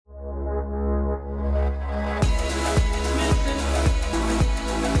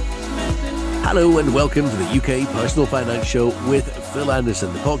Hello and welcome to the UK Personal Finance Show with Phil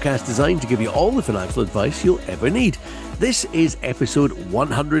Anderson, the podcast designed to give you all the financial advice you'll ever need. This is episode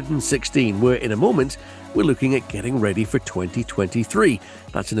 116, where in a moment we're looking at getting ready for 2023.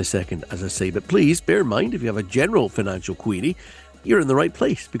 That's in a second, as I say, but please bear in mind if you have a general financial query, you're in the right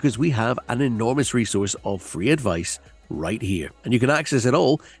place because we have an enormous resource of free advice right here. And you can access it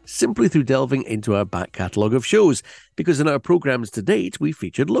all simply through delving into our back catalogue of shows, because in our programmes to date, we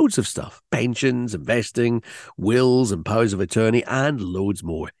featured loads of stuff. Pensions, investing, wills and powers of attorney, and loads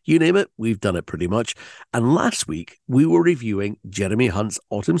more. You name it, we've done it pretty much. And last week, we were reviewing Jeremy Hunt's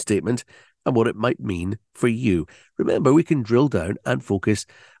autumn statement and what it might mean for you. Remember, we can drill down and focus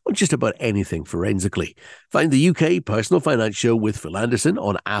on just about anything forensically. Find the UK Personal Finance Show with Phil Anderson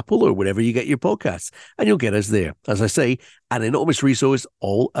on Apple or wherever you get your podcasts, and you'll get us there. As I say, an enormous resource,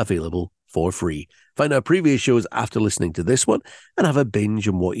 all available for free. Find our previous shows after listening to this one and have a binge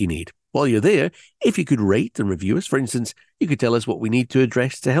on what you need. While you're there, if you could rate and review us, for instance, you could tell us what we need to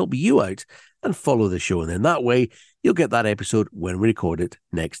address to help you out and follow the show. And then that way, you'll get that episode when we record it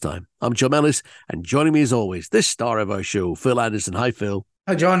next time. I'm John Ellis, and joining me as always, this star of our show, Phil Anderson. Hi, Phil.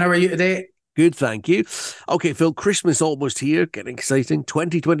 Hi, John. How are you today? Good, thank you. Okay, Phil, Christmas almost here, getting exciting.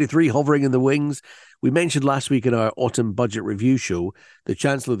 2023 hovering in the wings. We mentioned last week in our autumn budget review show, the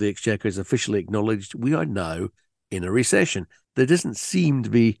Chancellor of the Exchequer has officially acknowledged we are now in a recession. There doesn't seem to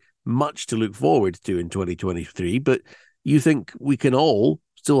be much to look forward to in 2023, but you think we can all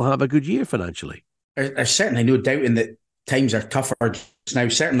still have a good year financially? There's certainly no doubting that times are tougher now,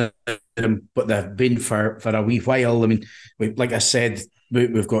 certainly, but they've been for a wee while. I mean, like I said,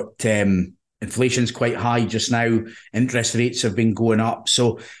 we've got inflation's quite high just now. Interest rates have been going up.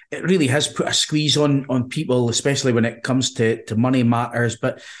 So it really has put a squeeze on people, especially when it comes to money matters.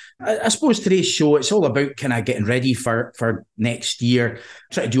 But I suppose today's show, it's all about kind of getting ready for next year.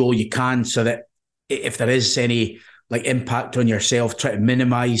 Try to do all you can so that if there is any impact on yourself, try to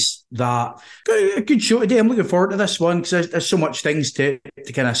minimise that. A good show today. I'm looking forward to this one because there's so much things to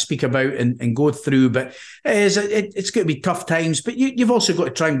kind of speak about and go through. But it's going to be tough times. But you've also got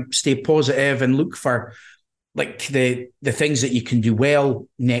to try and stay positive and look for the things that you can do well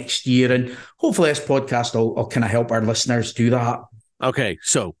next year. And hopefully this podcast will kind of help our listeners do that. Okay,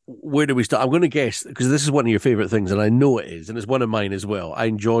 so where do we start? I'm going to guess, because this is one of your favourite things, and I know it is, and it's one of mine as well. I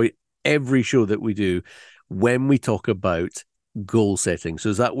enjoy every show that we do when we talk about goal setting. So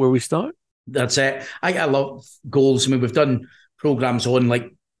is that where we start? That's it. I love goals. I mean, we've done programs on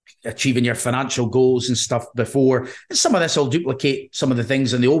achieving your financial goals and stuff before. And some of this will duplicate some of the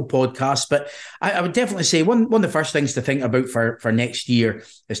things in the old podcast, but I would definitely say one of the first things to think about for next year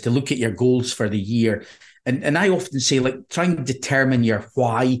is to look at your goals for the year. And I often say, try and determine your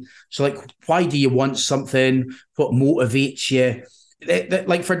why. So why do you want something? What motivates you?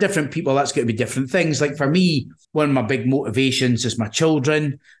 For different people, that's going to be different things. For me, one of my big motivations is my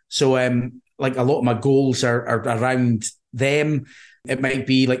children. So a lot of my goals are around them. It might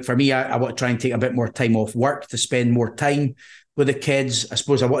be for me, I want to try and take a bit more time off work to spend more time with the kids. I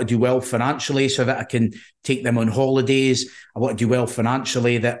suppose I want to do well financially so that I can take them on holidays. I want to do well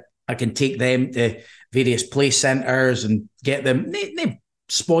financially that I can take them to various play centres and get them, they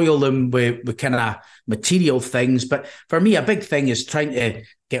spoil them with kind of material things. But for me, a big thing is trying to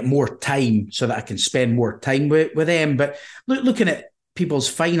get more time so that I can spend more time with them. But looking at people's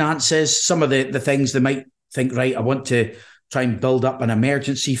finances, some of the things they might think, right, I want to try and build up an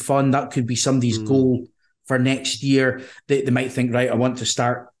emergency fund. That could be somebody's goal for next year. They might think, right, I want to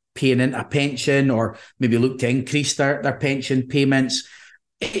start paying into a pension, or maybe look to increase their pension payments.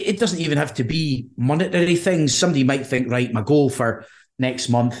 It doesn't even have to be monetary things. Somebody might think, right, my goal for next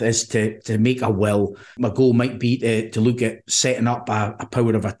month is to make a will. My goal might be to look at setting up a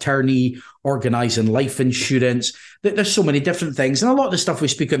power of attorney, organising life insurance. There's so many different things. And a lot of the stuff we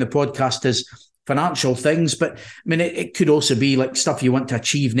speak on the podcast is financial things, but I mean, it could also be stuff you want to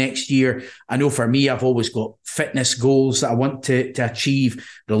achieve next year. I know for me, I've always got fitness goals that I want to achieve,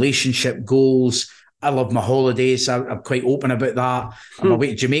 relationship goals. I love my holidays. I'm quite open about that. I'm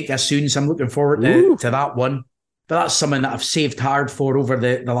away to Jamaica soon, so I'm looking forward to that one. But that's something that I've saved hard for over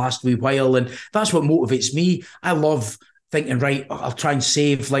the last wee while. And that's what motivates me. I love thinking, right, I'll try and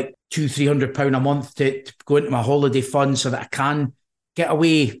save £200-300 a month to go into my holiday fund so that I can get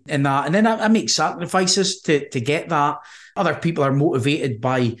away in that. And then I make sacrifices to get that. Other people are motivated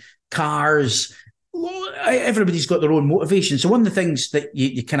by cars. Everybody's got their own motivation. So one of the things that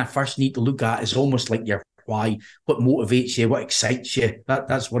you kind of first need to look at is almost like your why, what motivates you, what excites you.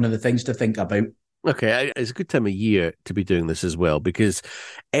 That's one of the things to think about. Okay, it's a good time of year to be doing this as well, because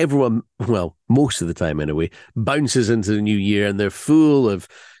everyone, well, most of the time anyway, bounces into the new year and they're full of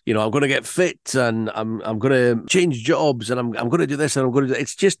I'm going to get fit and I'm going to change jobs and I'm going to do this and I'm going to do that.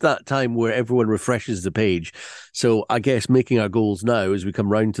 It's just that time where everyone refreshes the page. So I guess making our goals now as we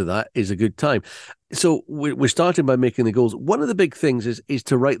come round to that is a good time. So we're starting by making the goals. One of the big things is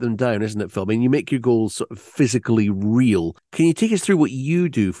to write them down, isn't it, Phil? I mean, you make your goals sort of physically real. Can you take us through what you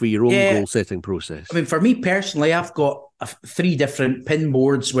do for your own goal setting process? I mean, for me personally, I've got 3 different pin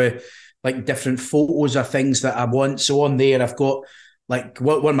boards with like different photos of things that I want. So on there, I've got like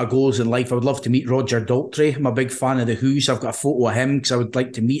one of my goals in life. I would love to meet Roger Daltrey. I'm a big fan of The Who, so I've got a photo of him because I would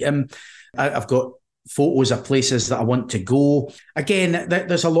like to meet him. I've got photos of places that I want to go. Again,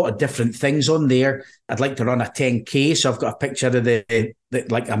 there's a lot of different things on there. I'd like to run a 10K, so I've got a picture of the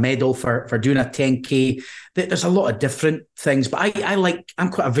like a medal for doing a 10K. There's a lot of different things, but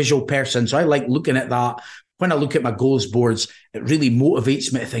I'm quite a visual person, so I like looking at that. When I look at my goals boards, it really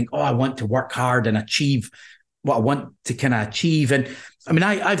motivates me to think, I want to work hard and achieve what I want to kind of achieve. And I mean,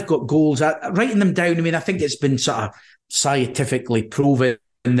 I've got goals. Writing them down, I mean, I think it's been sort of scientifically proven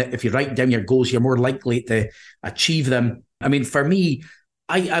that if you write down your goals, you're more likely to achieve them. I mean, for me,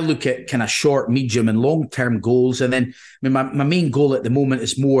 I look at kind of short, medium, and long-term goals. And then, I mean, my main goal at the moment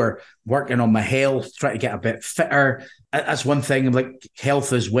is more working on my health, trying to get a bit fitter. That's one thing. Like,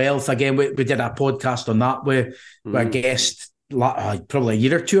 health is wealth. Again, we did a podcast on that with a guest probably a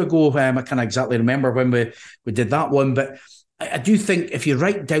year or 2 ago. I can't exactly remember when we did that one. But I do think if you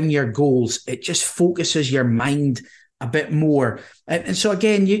write down your goals, it just focuses your mind a bit more. And so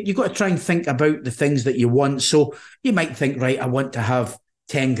again, you got to try and think about the things that you want. So you might think, right, I want to have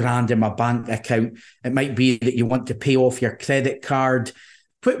 10 grand in my bank account. It might be that you want to pay off your credit card.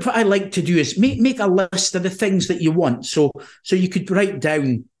 What I like to do is make a list of the things that you want. So you could write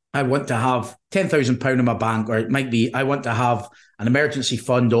down, I want to have £10,000 in my bank, or it might be, I want to have an emergency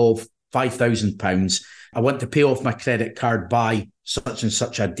fund of £5,000. I want to pay off my credit card by such and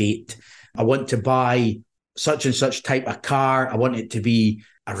such a date. I want to buy such and such type of car. I want it to be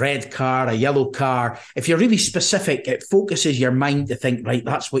a red car, a yellow car. If you're really specific, it focuses your mind to think, right,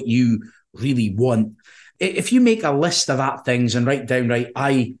 that's what you really want. If you make a list of that things and write down, right,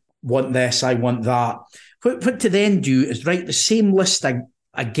 I want this, I want that. What to then do is write the same list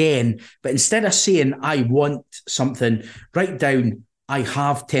again, but instead of saying I want something, write down, I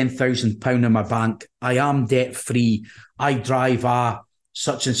have £10,000 in my bank. I am debt free. I drive a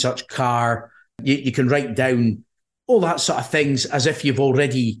such and such car. You can write down all that sort of things as if you've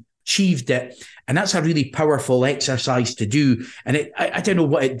already achieved it. And that's a really powerful exercise to do. And I don't know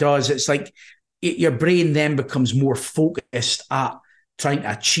what it does. It's like your brain then becomes more focused at trying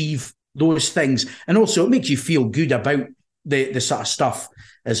to achieve those things. And also it makes you feel good about the sort of stuff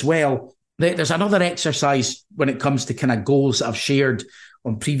as well. There's another exercise when it comes to kind of goals that I've shared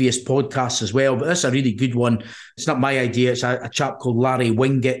on previous podcasts as well, but that's a really good one. It's not my idea. It's a chap called Larry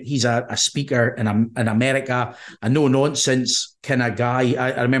Winget. He's a speaker in America, a no-nonsense kind of guy.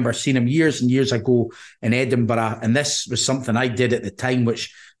 I remember seeing him years and years ago in Edinburgh, and this was something I did at the time,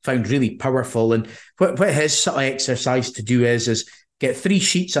 which found really powerful. And what his sort of exercise to do is get 3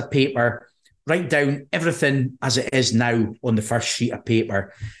 sheets of paper, write down everything as it is now on the first sheet of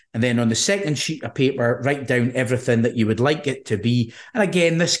paper. And then on the second sheet of paper, write down everything that you would like it to be. And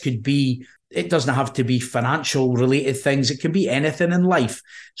again, this could be, it doesn't have to be financial related things. It can be anything in life.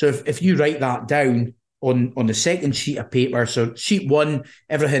 So if you write that down on the second sheet of paper, so sheet 1,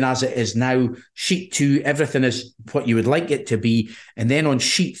 everything as it is now. Sheet 2, everything is what you would like it to be. And then on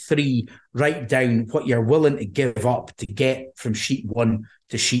sheet 3, write down what you're willing to give up to get from sheet 1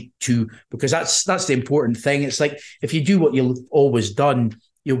 to sheet 2, because that's the important thing. It's like, if you do what you've always done,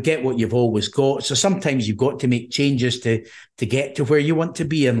 you'll get what you've always got. So sometimes you've got to make changes to get to where you want to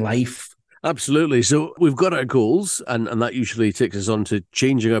be in life. Absolutely. So we've got our goals, and that usually takes us on to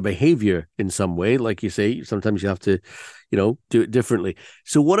changing our behavior in some way. Like you say, sometimes you have to, do it differently.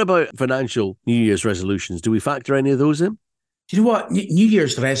 So what about financial New Year's resolutions? Do we factor any of those in? Do you know what? New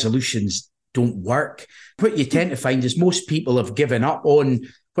Year's resolutions don't work. What you tend to find is most people have given up on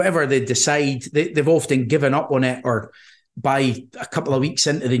whatever they decide. They've often given up on it, or by a couple of weeks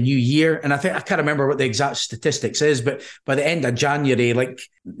into the new year. And I can't remember what the exact statistics is, but by the end of January, like,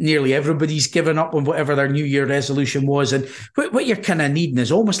 nearly everybody's given up on whatever their New Year resolution was. And what you're kind of needing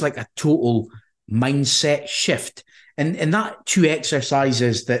is almost like a total mindset shift. And that 2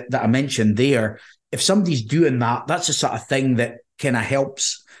 exercises that I mentioned there, if somebody's doing that, that's the sort of thing that kind of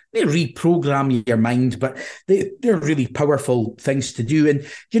helps reprogram your mind. But they're really powerful things to do. And,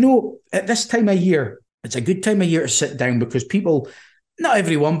 at this time of year, it's a good time of year to sit down, because people, not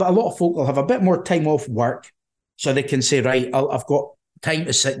everyone, but a lot of folk will have a bit more time off work. So they can say, right, I've got time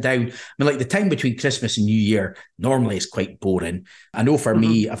to sit down. I mean, like the time between Christmas and New Year normally is quite boring. I know for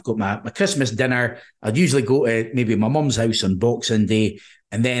me, I've got my Christmas dinner. I'd usually go to maybe my mum's house on Boxing Day,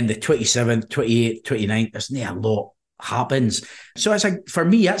 and then the 27th, 28th, 29th, there's not a lot happens. So for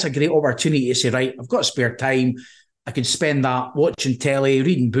me, that's a great opportunity to say, right, I've got spare time. I can spend that watching telly,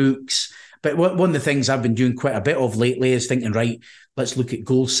 reading books. But one of the things I've been doing quite a bit of lately is thinking, right, let's look at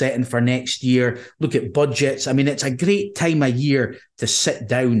goal setting for next year, look at budgets. I mean, it's a great time of year to sit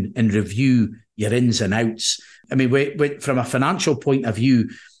down and review your ins and outs. I mean, from a financial point of view,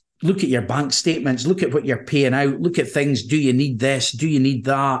 look at your bank statements, look at what you're paying out, look at things. Do you need this? Do you need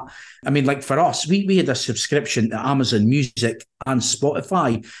that? I mean, like for us, we had a subscription to Amazon Music and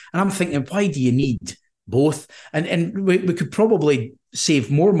Spotify. And I'm thinking, why do you need both? And we could probably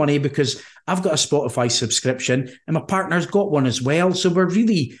save more money because I've got a Spotify subscription and my partner's got one as well. So we're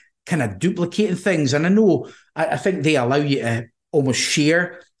really kind of duplicating things. And I know, I think they allow you to almost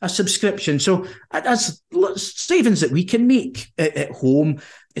share a subscription. So that's savings that we can make at home.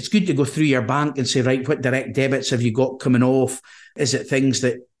 It's good to go through your bank and say, right, what direct debits have you got coming off? Is it things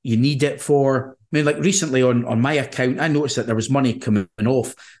that you need it for? I mean, like recently on my account, I noticed that there was money coming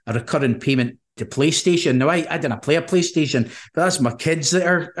off a recurring payment to PlayStation. Now, I didn't play a PlayStation, but that's my kids that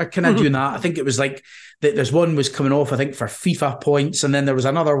are kind of doing that. I think it was like that there's one was coming off, I think, for FIFA points, and then there was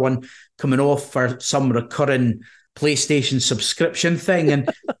another one coming off for some recurring PlayStation subscription thing. And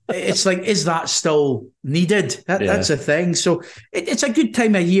it's like, is that still needed? That's a thing. So it's a good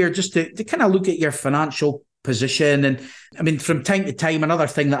time of year just to kind of look at your financial position. And I mean, from time to time, another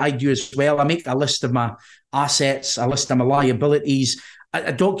thing that I do as well, I make a list of my assets, a list of my liabilities,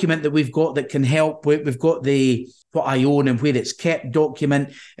 a document that we've got that can help. We've got the what I own and where it's kept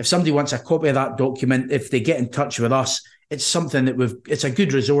document. If somebody wants a copy of that document, if they get in touch with us, it's something that it's a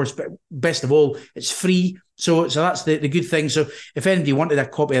good resource, but best of all, it's free. So that's the good thing. So if anybody wanted a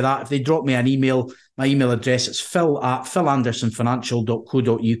copy of that, if they drop me an email, my email address is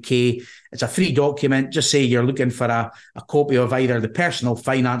phil@philandersonfinancial.co.uk. It's a free document. Just say you're looking for a copy of either the personal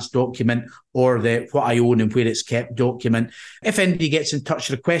finance document or the what I own and where it's kept document. If anybody gets in touch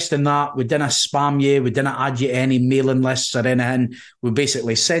requesting that, we didn't spam you, we didn't add you to any mailing lists or anything. We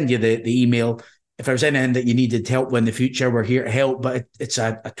basically send you the email. If there's anything that you needed help with in the future, we're here to help, but it's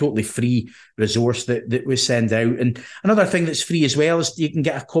a totally free resource that we send out. And another thing that's free as well is you can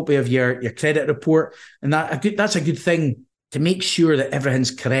get a copy of your credit report. And that's a good thing to make sure that everything's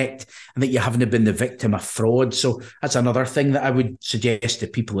correct and that you haven't been the victim of fraud. So that's another thing that I would suggest to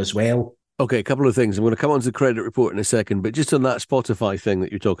people as well. Okay, a couple of things. I'm going to come on to the credit report in a second, but just on that Spotify thing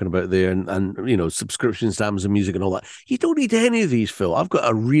that you're talking about there and you know, subscriptions to Amazon Music and all that, you don't need any of these, Phil. I've got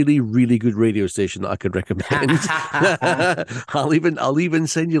a really, really good radio station that I could recommend. I'll even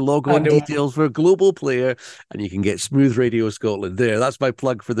send you log-on details for a global player and you can get Smooth Radio Scotland there. That's my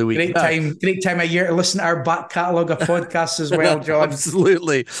plug for the week. Great time of year to listen to our back catalogue of podcasts as well, John.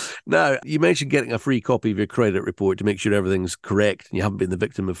 Absolutely. Now, you mentioned getting a free copy of your credit report to make sure everything's correct and you haven't been the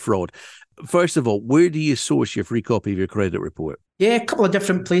victim of fraud. First of all, where do you source your free copy of your credit report? Yeah, a couple of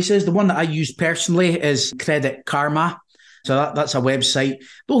different places. The one that I use personally is Credit Karma. So that's a website.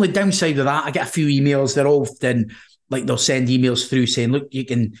 The only downside of that, I get a few emails. They're often like they'll send emails through saying, look, you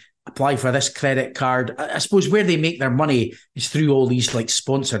can apply for this credit card. I suppose where they make their money is through all these like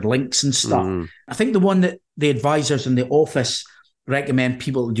sponsored links and stuff. I think the one that the advisors in the office recommend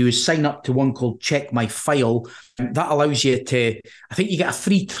people to do is sign up to one called Check My File. That allows you to, I think you get a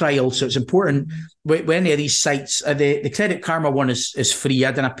free trial. So it's important with any of these sites. The Credit Karma one is free.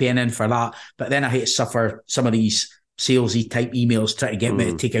 I didn't pay anything for that. But then I hate to suffer some of these salesy type emails trying to get me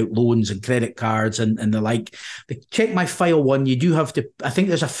to take out loans and credit cards and the like. The Check My File one, you do have to, I think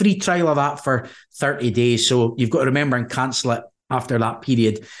there's a free trial of that for 30 days. So you've got to remember and cancel it after that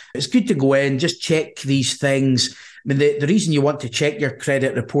period. It's good to go in, just check these things. I mean, the reason you want to check your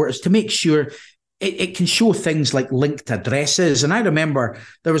credit report is to make sure it can show things like linked addresses. And I remember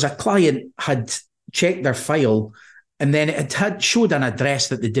there was a client had checked their file and then it had showed an address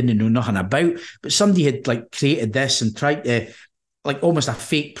that they didn't know nothing about, but somebody had like created this and tried to like almost a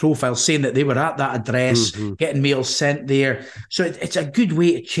fake profile saying that they were at that address, getting mail sent there. So it's a good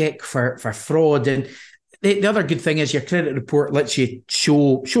way to check for fraud. And the other good thing is your credit report lets you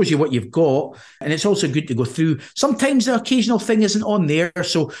shows you what you've got, and it's also good to go through. Sometimes the occasional thing isn't on there,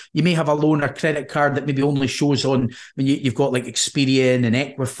 so you may have a loan or credit card that maybe only shows on when you've got like Experian and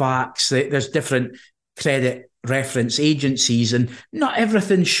Equifax. There's different credit reference agencies, and not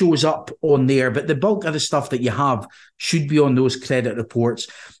everything shows up on there, but the bulk of the stuff that you have should be on those credit reports.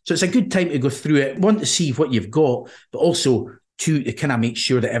 So it's a good time to go through it. One, to see what you've got, but also two, to kind of make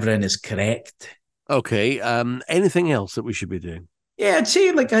sure that everything is correct. Okay. Anything else that we should be doing? Yeah, I'd say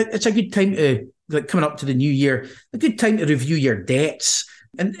it's a good time to, like, coming up to the new year, a good time to review your debts.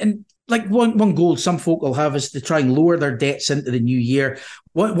 And like one goal some folk will have is to try and lower their debts into the new year.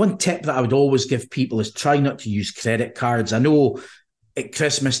 One tip that I would always give people is try not to use credit cards. I know at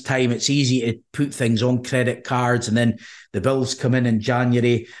Christmas time, it's easy to put things on credit cards and then the bills come in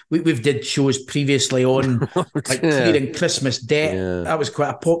January. We've did shows previously on like clearing Christmas debt. Yeah. That was quite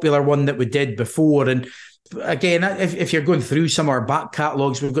a popular one that we did before. And again, if you're going through some of our back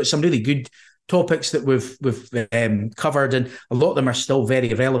catalogues, we've got some really good topics that we've covered, and a lot of them are still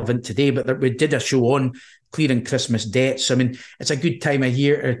very relevant today. But we did a show on clearing Christmas debts. I mean, it's a good time of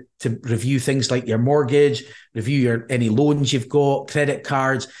year to review things like your mortgage, review any loans you've got, credit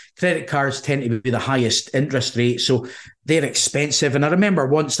cards. Credit cards tend to be the highest interest rate, so they're expensive. And I remember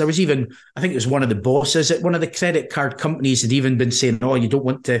once there was even, I think it was one of the bosses at one of the credit card companies had even been saying, "Oh, you don't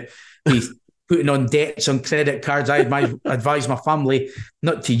want to be putting on debts on credit cards." I advise my family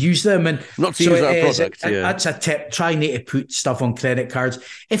not to use them, and not to use that product. That's a tip. Try not to put stuff on credit cards.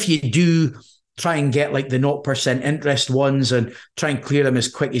 If you do, try and get like the 0% interest ones and try and clear them as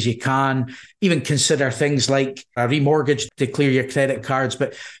quick as you can. Even consider things like a remortgage to clear your credit cards.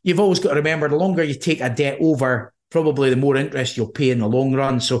 But you've always got to remember, the longer you take a debt over, probably the more interest you'll pay in the long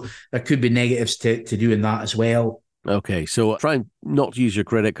run. So there could be negatives to doing that as well. Okay, so try and not use your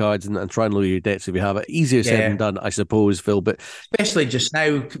credit cards and try and lower your debts if you have it. Easier said than done, I suppose, Phil. But especially just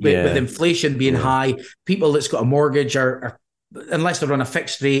now with inflation being high, people that's got a mortgage are unless they're on a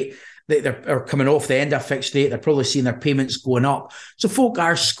fixed rate, they're coming off the end of a fixed rate, they're probably seeing their payments going up. So folk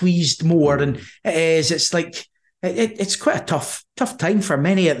are squeezed more, and it's like it's quite a tough time for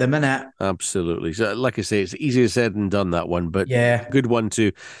many at the minute. Absolutely. So, like I say, it's easier said than done, that one, but good one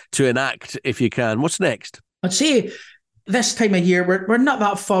to enact if you can. What's next? I'd say this time of year, we're not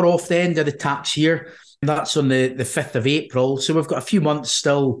that far off the end of the tax year. That's on the 5th of April. So we've got a few months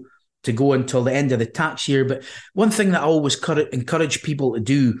still to go until the end of the tax year. But one thing that I always encourage people to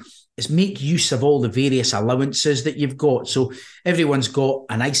do is make use of all the various allowances that you've got. So everyone's got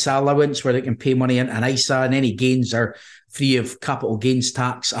an ISA allowance where they can pay money into an ISA, and any gains are free of capital gains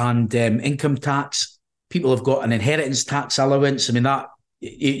tax and income tax. People have got an inheritance tax allowance. I mean, that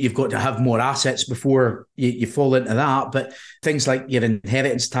you've got to have more assets before you fall into that. But things like your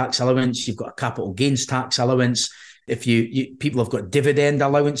inheritance tax allowance, you've got a capital gains tax allowance. If people have got dividend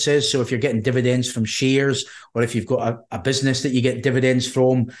allowances, so if you're getting dividends from shares, or if you've got a business that you get dividends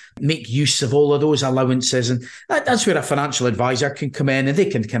from, make use of all of those allowances. And that's where a financial advisor can come in, and they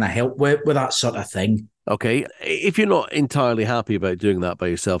can kind of help with that sort of thing. Okay. If you're not entirely happy about doing that by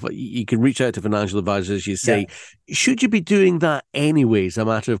yourself, you can reach out to financial advisors. You say, should you be doing that anyways? A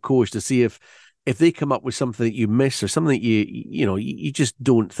matter of course, to see if they come up with something that you miss or something that you just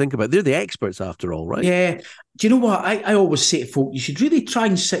don't think about. They're the experts after all, right? Yeah. Do you know what? I always say to folk, you should really try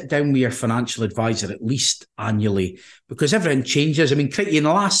and sit down with your financial advisor at least annually, because everything changes. I mean, in the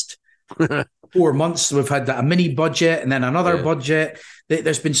last 4 months, we've had a mini budget and then another budget.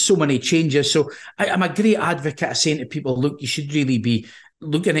 There's been so many changes. So I'm a great advocate of saying to people, look, you should really be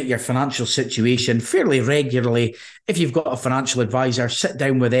looking at your financial situation fairly regularly. If you've got a financial advisor, sit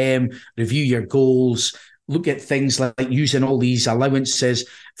down with them, review your goals, look at things like using all these allowances.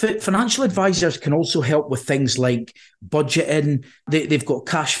 Financial advisors can also help with things like budgeting. They've got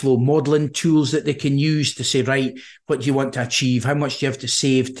cash flow modeling tools that they can use to say, right, what do you want to achieve? How much do you have to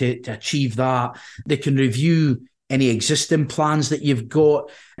save to achieve that? They can review any existing plans that you've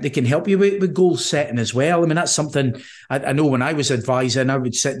got. They can help you with goal setting as well. I mean, that's something I know when I was advising, I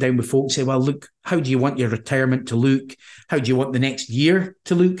would sit down with folks and say, well, look, how do you want your retirement to look? How do you want the next year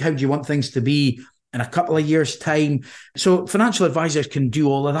to look? How do you want things to be in a couple of years' time? So financial advisors can do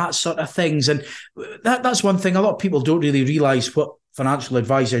all of that sort of things. And that's one thing. A lot of people don't really realise what financial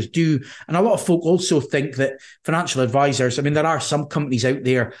advisors do. And a lot of folk also think that financial advisors, I mean, there are some companies out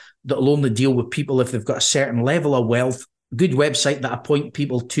there that will only deal with people if they've got a certain level of wealth. Good website that I point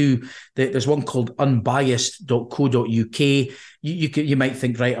people to. There's one called unbiased.co.uk. You might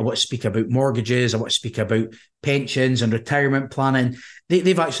think, right, I want to speak about mortgages, I want to speak about pensions and retirement planning.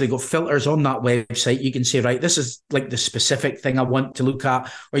 They've actually got filters on that website. You can say, right, this is like the specific thing I want to look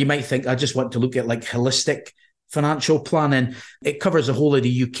at. Or you might think, I just want to look at like holistic financial planning. It covers the whole of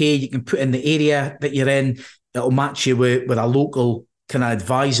the UK. You can put in the area that you're in. It'll match you with a local kind of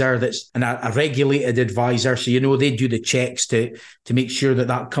advisor that's a regulated advisor. So, they do the checks to make sure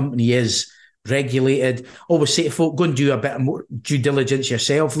that company is regulated. Always say to folk, go and do a bit more due diligence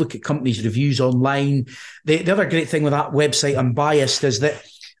yourself. Look at companies' reviews online. The other great thing with that website, Unbiased, is that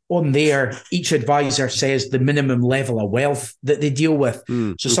on there, each advisor says the minimum level of wealth that they deal with.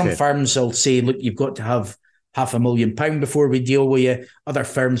 So some firms will say, look, you've got to have £500,000 before we deal with you. Other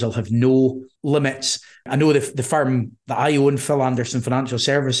firms will have no limits. I know the firm that I own, Phil Anderson Financial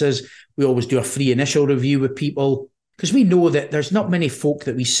Services, we always do a free initial review with people because we know that there's not many folk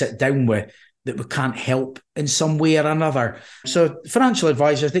that we sit down with that we can't help in some way or another. So financial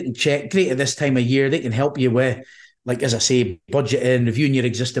advisors, they can check, great at this time of year, they can help you with, like, as I say, budgeting, reviewing your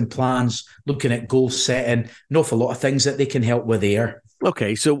existing plans, looking at goal setting, an awful lot of things that they can help with there.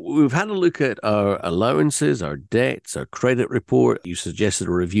 Okay, so we've had a look at our allowances, our debts, our credit report. You suggested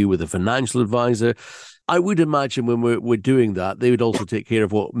a review with a financial advisor. I would imagine when we're doing that, they would also take care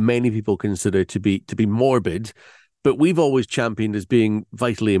of what many people consider to be morbid, but we've always championed as being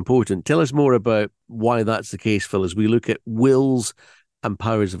vitally important. Tell us more about why that's the case, Phil, as we look at wills and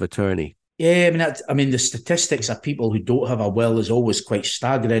powers of attorney. Yeah, the statistics of people who don't have a will is always quite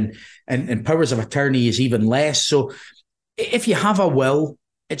staggering, and powers of attorney is even less. So if you have a will,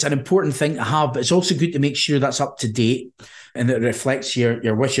 it's an important thing to have, but it's also good to make sure that's up to date and that it reflects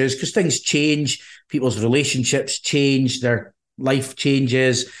your wishes, because things change, people's relationships change, their life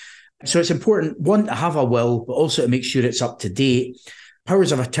changes. So it's important, one, to have a will, but also to make sure it's up to date.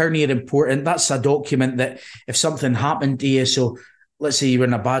 Powers of attorney are important. That's a document that if something happened to you, so let's say you were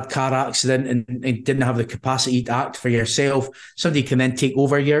in a bad car accident and didn't have the capacity to act for yourself, somebody can then take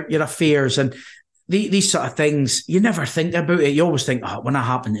over your affairs. And these sort of things, you never think about it. You always think, oh, when that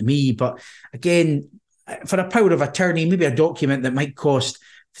happened to me. But again, for a power of attorney, maybe a document that might cost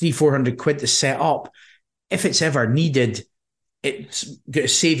 £300-400 to set up, if it's ever needed, it's going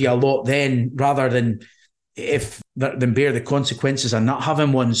to save you a lot then, rather than bear the consequences of not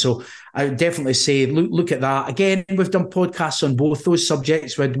having one. So I would definitely say look at that. Again, we've done podcasts on both those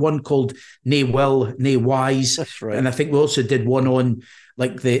subjects. We had one called Nae Will, Nae Wise. That's right. And I think we also did one on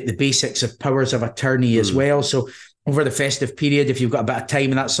like the basics of powers of attorney as well. So over the festive period, if you've got a bit of time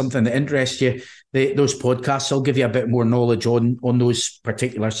and that's something that interests you, those podcasts will give you a bit more knowledge on those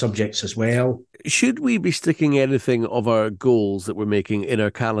particular subjects as well. Should we be sticking anything of our goals that we're making in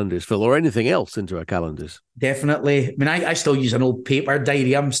our calendars, Phil, or anything else into our calendars? Definitely. I mean, I still use an old paper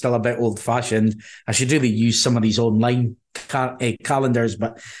diary. I'm still a bit old-fashioned. I should really use some of these online calendars.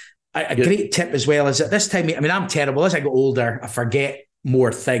 But a great tip as well is at this time, I mean, I'm terrible. As I get older, I forget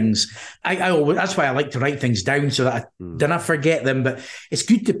more things. I always, that's why I like to write things down so that I don't forget them. But it's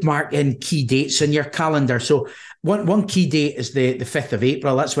good to mark in key dates in your calendar. So one key date is the 5th of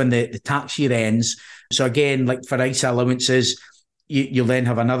April. That's when the tax year ends. So again, like for ICE allowances, you'll then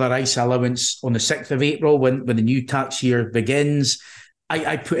have another ICE allowance on the 6th of April when the new tax year begins.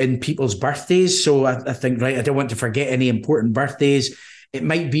 I put in people's birthdays. So I think, right, I don't want to forget any important birthdays. It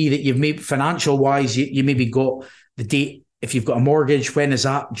might be that you've maybe financial wise, you maybe got the date. If you've got a mortgage, when is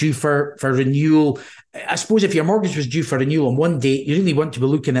that due for renewal? I suppose if your mortgage was due for renewal on one date, you really want to be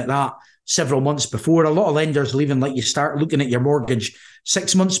looking at that several months before. A lot of lenders will even let you start looking at your mortgage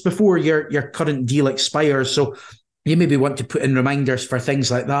 6 months before your current deal expires. So you maybe want to put in reminders for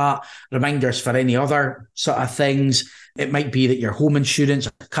things like that, reminders for any other sort of things. It might be that your home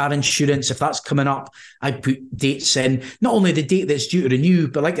insurance, car insurance, if that's coming up, I put dates in, not only the date that's due to renew,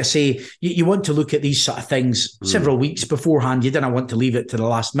 but like I say, you want to look at these sort of things several weeks beforehand. You didn't want to leave it to the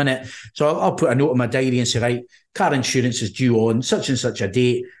last minute. So I'll put a note in my diary and say, right, car insurance is due on such and such a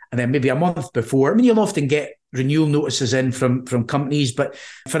date. And then maybe a month before, I mean, you'll often get renewal notices in from companies, but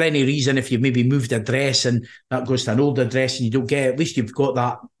for any reason, if you've maybe moved address and that goes to an old address and you don't get it, at least you've got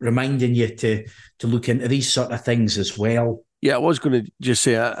that reminding you to look into these sort of things as well. Yeah, I was going to just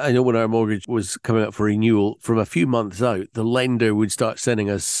say, I know when our mortgage was coming up for renewal, from a few months out, the lender would start sending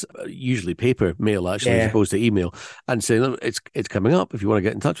us usually paper mail, actually, as opposed to email, and saying, look, it's coming up. If you want to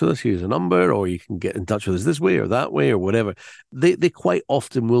get in touch with us, here's a number, or you can get in touch with us this way or that way or whatever. They quite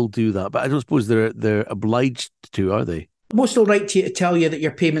often will do that, but I don't suppose they're obliged to, are they? Most will write to you to tell you that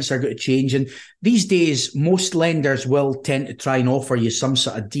your payments are going to change. And these days, most lenders will tend to try and offer you some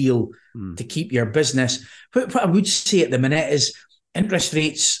sort of deal to keep your business. What I would say at the minute is interest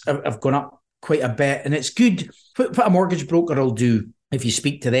rates have gone up quite a bit. And it's good. What a mortgage broker will do, if you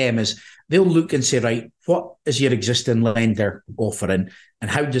speak to them, is they'll look and say, right, what is your existing lender offering? And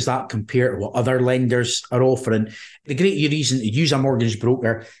how does that compare to what other lenders are offering? The great reason to use a mortgage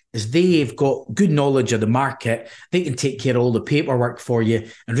broker is they've got good knowledge of the market. They can take care of all the paperwork for you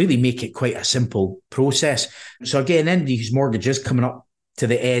and really make it quite a simple process. So again, anybody whose mortgage is coming up to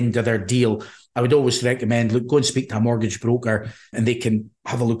the end of their deal, I would always recommend, look, go and speak to a mortgage broker and they can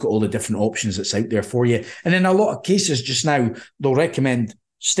have a look at all the different options that's out there for you. And in a lot of cases just now, they'll recommend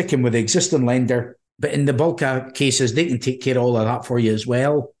sticking with the existing lender, but in the bulk of cases, they can take care of all of that for you as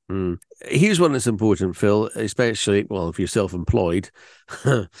well. Here's one that's important, Phil, especially, well, if you're self-employed.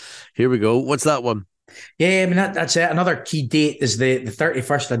 Here we go. What's that one? Yeah, I mean, that's it. Another key date is the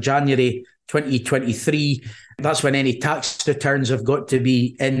 31st of January 2023. That's when any tax returns have got to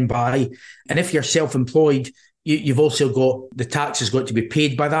be in by. And if you're self-employed, you've also got the tax has got to be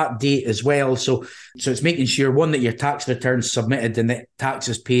paid by that date as well. So it's making sure, one, that your tax return's submitted and that tax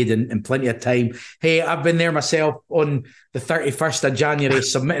is paid in plenty of time. Hey, I've been there myself on the 31st of January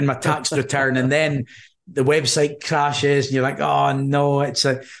submitting my tax return, and then the website crashes and you're like, oh no,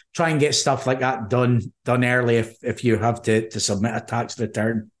 try and get stuff like that done early if you have to submit a tax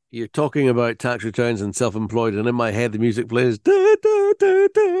return. You're talking about tax returns and self-employed, and in my head the music plays. Da, da, da,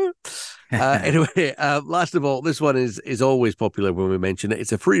 da. Anyway, last of all, this one is always popular when we mention it.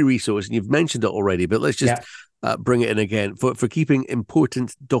 It's a free resource, and you've mentioned it already, but let's just bring it in again for keeping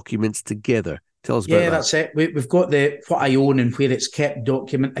important documents together. Tell us about that. Yeah, that's it. We've got the what I own and where it's kept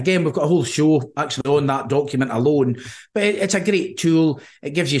document. Again, we've got a whole show actually on that document alone, but it's a great tool.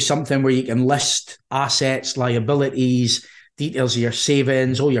 It gives you something where you can list assets, liabilities, details of your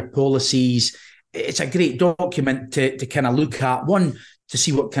savings, all your policies. It's a great document to kind of look at. One, to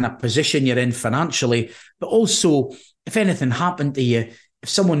see what kind of position you're in financially, but also if anything happened to you, if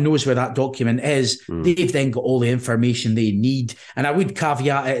someone knows where that document is, they've then got all the information they need. And I would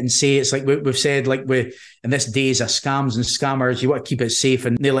caveat it and say, it's like we've said, like in this days of scams and scammers, you want to keep it safe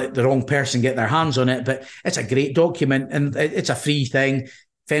and they let the wrong person get their hands on it. But it's a great document and it's a free thing.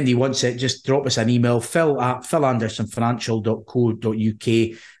 If anybody wants it, just drop us an email,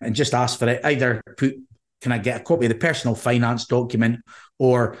 phil@philandersonfinancial.co.uk, and just ask for it. Either can I get a copy of the personal finance document,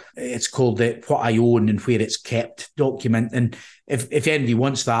 or it's called the what I own and where it's kept document. And if anybody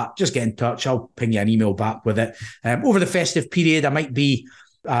wants that, just get in touch. I'll ping you an email back with it. Over the festive period, I might be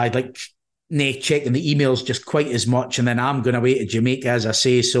checking the emails just quite as much, and then I'm going away to Jamaica, as I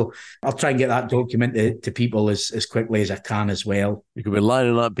say. So I'll try and get that document to people as quickly as I can as well. You could be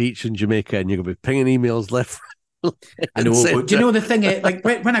lying on that beach in Jamaica and you could be pinging emails left. I know. Do you know the thing? Like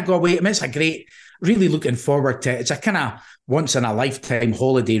when I go away, I mean, it's a great, really looking forward to it. It's a kind of once in a lifetime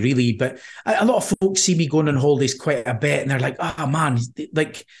holiday, really. But a lot of folks see me going on holidays quite a bit, and they're like, "Oh man,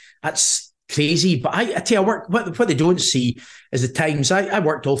 like that's crazy." But I tell you, what they don't see is the times I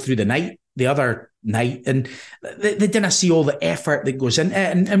worked all through the night, the other night, and they didn't see all the effort that goes in.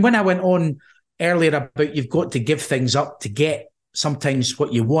 And when I went on earlier about you've got to give things up to get sometimes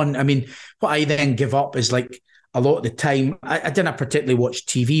what you want. I mean, what I then give up is like, a lot of the time, I didn't particularly watch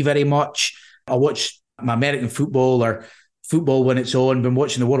TV very much. I watch my American football or football when it's on. Been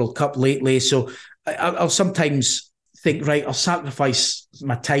watching the World Cup lately. So I'll sometimes think, right, I'll sacrifice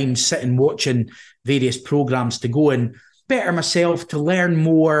my time sitting watching various programs to go and better myself, to learn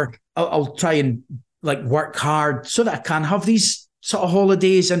more. I'll try and like work hard so that I can have these sort of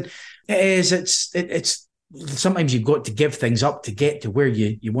holidays. And it's sometimes you've got to give things up to get to where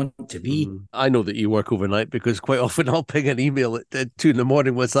you want to be. I know that you work overnight because quite often I'll ping an email at 2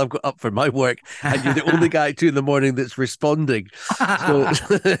 a.m. once I've got up for my work, and you're the only guy at 2 a.m. that's responding. So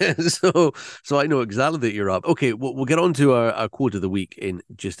I know exactly that you're up. Okay, we'll get on to our quote of the week in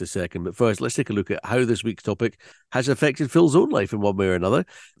just a second. But first, let's take a look at how this week's topic has affected Phil's own life in one way or another.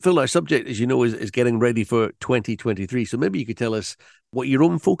 Phil, our subject, as you know, is getting ready for 2023. So maybe you could tell us what your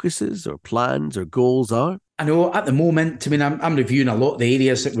own focuses or plans or goals are. I know at the moment, I mean, I'm reviewing a lot of the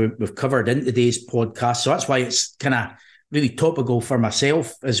areas that we've covered in today's podcast. So that's why it's kind of really topical for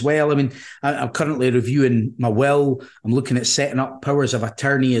myself as well. I mean, I'm currently reviewing my will. I'm looking at setting up powers of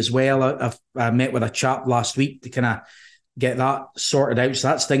attorney as well. I met with a chap last week to kind of get that sorted out. So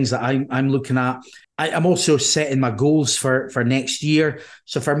that's things that I'm looking at. I'm also setting my goals for next year.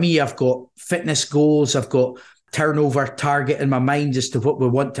 So for me, I've got fitness goals. I've got turnover target in my mind as to what we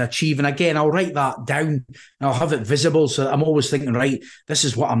want to achieve. And again, I'll write that down and I'll have it visible. So I'm always thinking, right, this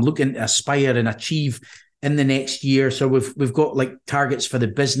is what I'm looking to aspire and achieve in the next year. So we've got like targets for the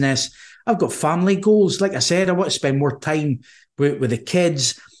business. I've got family goals. Like I said, I want to spend more time with the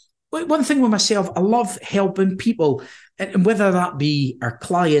kids. One thing with myself, I love helping people, and whether that be our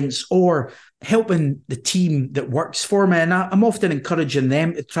clients or helping the team that works for me. And I'm often encouraging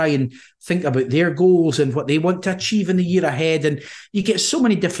them to try and think about their goals and what they want to achieve in the year ahead. And you get so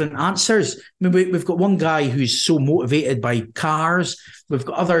many different answers. I mean, we've got one guy who's so motivated by cars. We've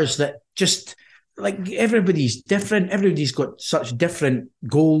got others that just, like, everybody's different. Everybody's got such different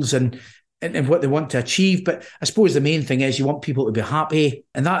goals and what they want to achieve. But I suppose the main thing is you want people to be happy.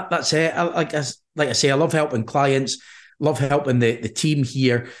 And that's it. Like I say, I love helping clients, love helping the team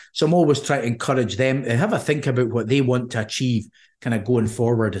here. So I'm always trying to encourage them to have a think about what they want to achieve kind of going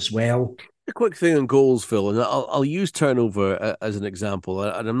forward as well. A quick thing on goals, Phil, and I'll use turnover as an example.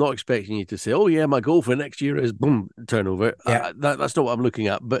 And I'm not expecting you to say, oh, yeah, my goal for next year is boom, turnover. Yeah. That's not what I'm looking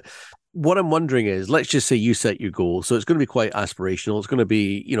at. But what I'm wondering is, let's just say you set your goal. So it's going to be quite aspirational. It's going to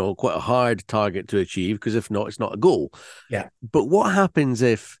be, quite a hard target to achieve, because if not, it's not a goal. Yeah. But what happens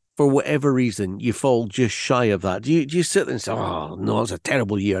if, for whatever reason, you fall just shy of that? Do you sit there and say, "Oh no, it's a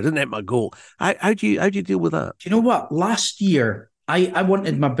terrible year. I didn't hit my goal"? How do you deal with that? Do you know what? Last year, I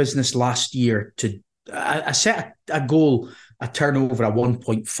wanted my business last year to. I set a goal, a turnover of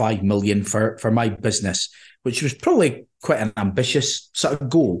 1.5 million for my business, which was probably quite an ambitious sort of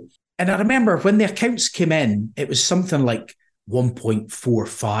goal. And I remember when the accounts came in, it was something like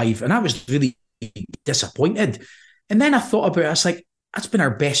 1.45, and I was really disappointed. And then I thought about it. I was like, that's been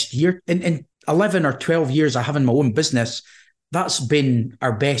our best year. In 11 or 12 years of having my own business, that's been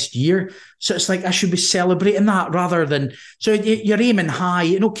our best year. So it's like I should be celebrating that rather than... So you're aiming high.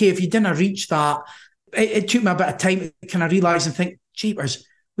 And okay, if you didn't reach that, it took me a bit of time to kind of realise and think, jeepers,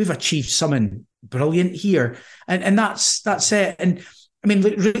 we've achieved something brilliant here. And that's it. And I mean,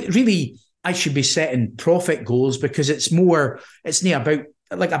 really, I should be setting profit goals, because it's not about,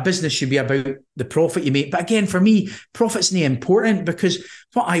 like, a business should be about the profit you make. But again, for me, profit's not important, because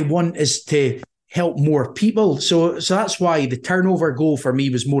what I want is to help more people. So that's why the turnover goal for me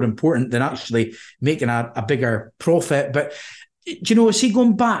was more important than actually making a bigger profit. But, see,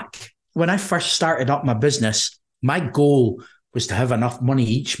 going back, when I first started up my business, my goal was to have enough money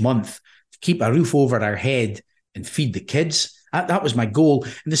each month to keep a roof over our head and feed the kids. That was my goal.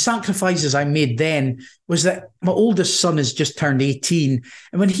 And the sacrifices I made then was that my oldest son has just turned 18.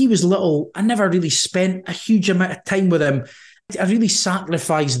 And when he was little, I never really spent a huge amount of time with him. I really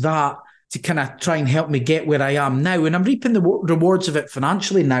sacrificed that to kind of try and help me get where I am now. And I'm reaping the rewards of it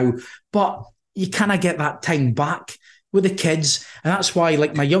financially now. But you kind of get that time back with the kids. And that's why,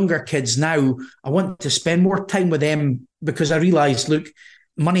 like, my younger kids now, I want to spend more time with them, because I realise, look,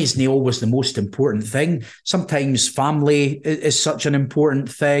 money isn't always the most important thing. Sometimes family is such an important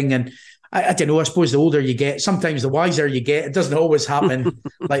thing. And I don't know, I suppose the older you get, sometimes the wiser you get. It doesn't always happen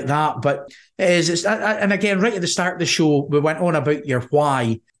like that. But it is. And again, right at the start of the show, we went on about your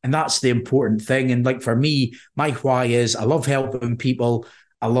why. And that's the important thing. And like, for me, my why is I love helping people.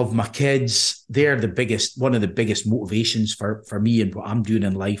 I love my kids. They're one of the biggest motivations for me and what I'm doing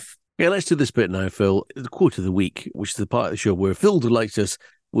in life. Yeah, let's do this bit now, Phil. The quote of the week, which is the part of the show where Phil delights us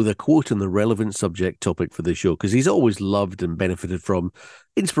with a quote on the relevant subject topic for the show, because he's always loved and benefited from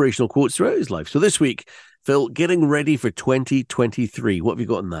inspirational quotes throughout his life. So this week, Phil, getting ready for 2023. What have you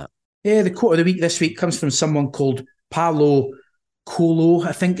got in that? Yeah, the quote of the week this week comes from someone called Paolo Colo,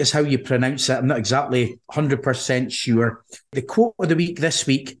 I think is how you pronounce it. I'm not exactly 100% sure. The quote of the week this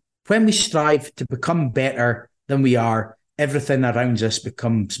week: when we strive to become better than we are, everything around us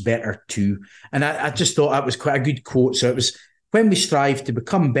becomes better too. And I just thought that was quite a good quote. So it was, when we strive to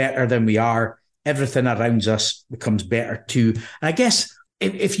become better than we are, everything around us becomes better too. And I guess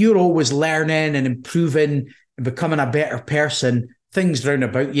if you're always learning and improving and becoming a better person, things round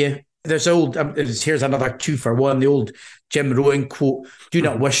about you. Here's another 2-for-1, the old Jim Rohn quote: do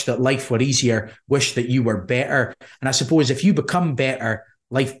not wish that life were easier, wish that you were better. And I suppose if you become better,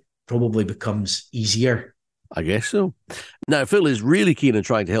 life probably becomes easier. I guess so. Now, Phil is really keen on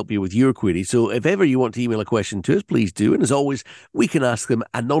trying to help you with your query. So if ever you want to email a question to us, please do. And as always, we can ask them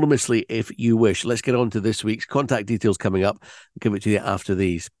anonymously if you wish. Let's get on to this week's contact details coming up. I'll give it to you after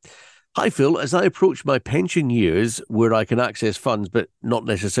these. Hi, Phil. As I approach my pension years where I can access funds but not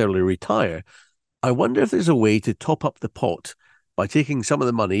necessarily retire, I wonder if there's a way to top up the pot by taking some of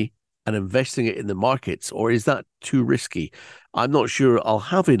the money and investing it in the markets, or is that too risky? I'm not sure I'll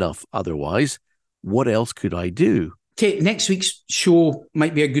have enough otherwise. What else could I do? Okay, next week's show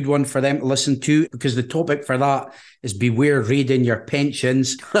might be a good one for them to listen to, because the topic for that is beware raiding your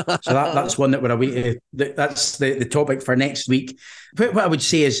pensions. So that's one that we're away. That's the topic for next week. What I would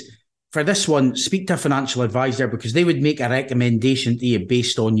say is, for this one, speak to a financial advisor, because they would make a recommendation to you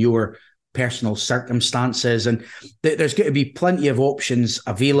based on your personal circumstances. And there's got to be plenty of options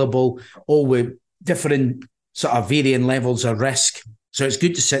available, all with different sort of varying levels of risk. So it's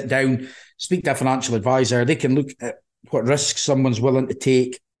good to sit down, speak to a financial advisor. They can look at what risks someone's willing to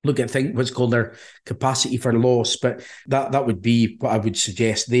take, look at what's called their capacity for loss. But that would be what I would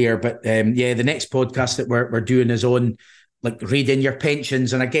suggest there. But the next podcast that we're doing is on, like, raiding your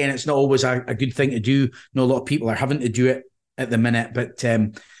pensions. And again, it's not always a good thing to do. I know a lot of people are having to do it at the minute, but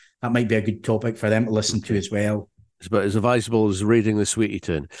that might be a good topic for them to listen to as well. It's about as advisable as raiding the sweetie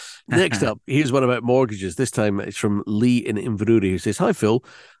tin. Next up, here's one about mortgages. This time it's from Lee in Inverurie, who says, "Hi, Phil.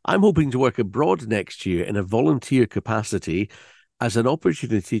 I'm hoping to work abroad next year in a volunteer capacity as an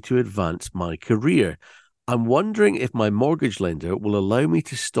opportunity to advance my career. I'm wondering if my mortgage lender will allow me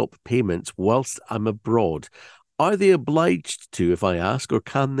to stop payments whilst I'm abroad. Are they obliged to, if I ask, or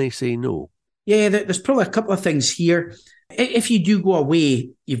can they say no? Yeah, there's probably a couple of things here. If you do go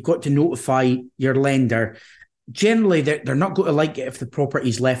away, you've got to notify your lender. Generally, they're not going to like it if the property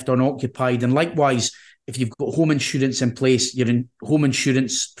is left unoccupied. And likewise, if you've got home insurance in place, your home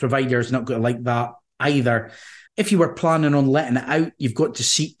insurance provider is not going to like that either. If you were planning on letting it out, you've got to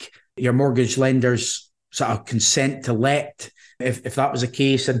seek your mortgage lender's sort of consent to let, if that was the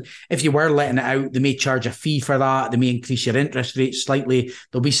case. And if you were letting it out, they may charge a fee for that. They may increase your interest rate slightly.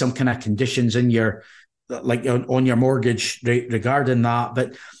 There'll be some kind of conditions in your, like on your mortgage regarding that.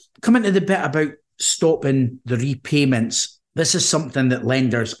 But coming to the bit about stopping the repayments, this is something that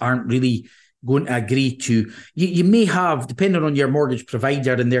lenders aren't really going to agree to. You may have, depending on your mortgage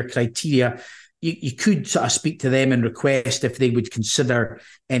provider and their criteria, you could sort of speak to them and request if they would consider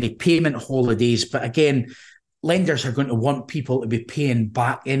any payment holidays. But again, lenders are going to want people to be paying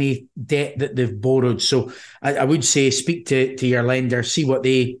back any debt that they've borrowed. So I would say speak to your lender, see what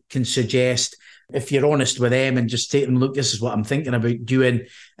they can suggest. If you're honest with them and just say to them, look, this is what I'm thinking about doing,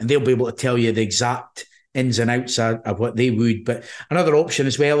 and they'll be able to tell you the exact ins and outs of what they would. But another option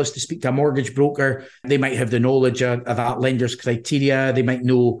as well is to speak to a mortgage broker. They might have the knowledge of that lender's criteria. They might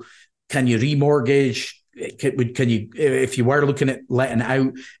know, can you remortgage? Can you, if you were looking at letting it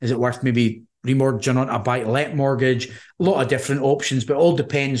out, is it worth maybe remortgaging on a buy-to-let mortgage? A lot of different options, but it all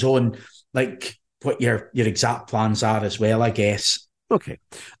depends on like what your exact plans are as well, I guess. Okay.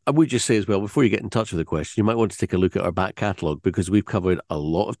 I would just say as well, before you get in touch with the question, you might want to take a look at our back catalogue because we've covered a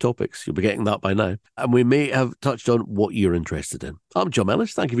lot of topics. You'll be getting that by now. And we may have touched on what you're interested in. I'm John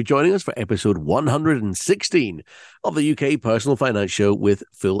Ellis. Thank you for joining us for episode 116 of the UK Personal Finance Show with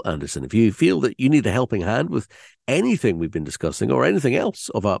Phil Anderson. If you feel that you need a helping hand with anything we've been discussing or anything else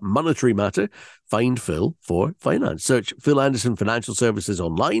of a monetary matter, find Phil for finance. Search Phil Anderson Financial Services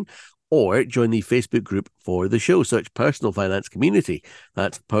online, or join the Facebook group for the show. Search Personal Finance Community.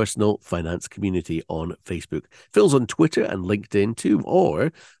 That's Personal Finance Community on Facebook. Phil's on Twitter and LinkedIn too.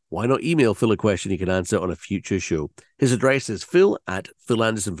 Or why not email Phil a question you can answer on a future show? His address is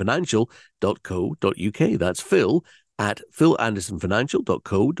phil@philandersonfinancial.co.uk. That's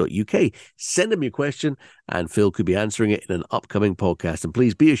phil@philandersonfinancial.co.uk. Send him your question and Phil could be answering it in an upcoming podcast. And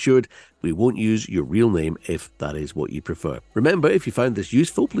please be assured we won't use your real name if that is what you prefer. Remember, if you found this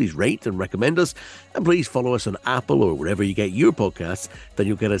useful, please rate and recommend us. And please follow us on Apple or wherever you get your podcasts. Then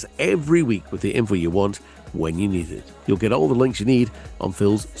you'll get us every week with the info you want when you need it. You'll get all the links you need on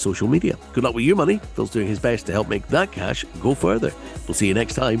Phil's social media. Good luck with your money. Phil's doing his best to help make that cash go further. We'll see you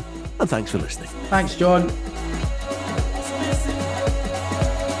next time. And thanks for listening. Thanks, John.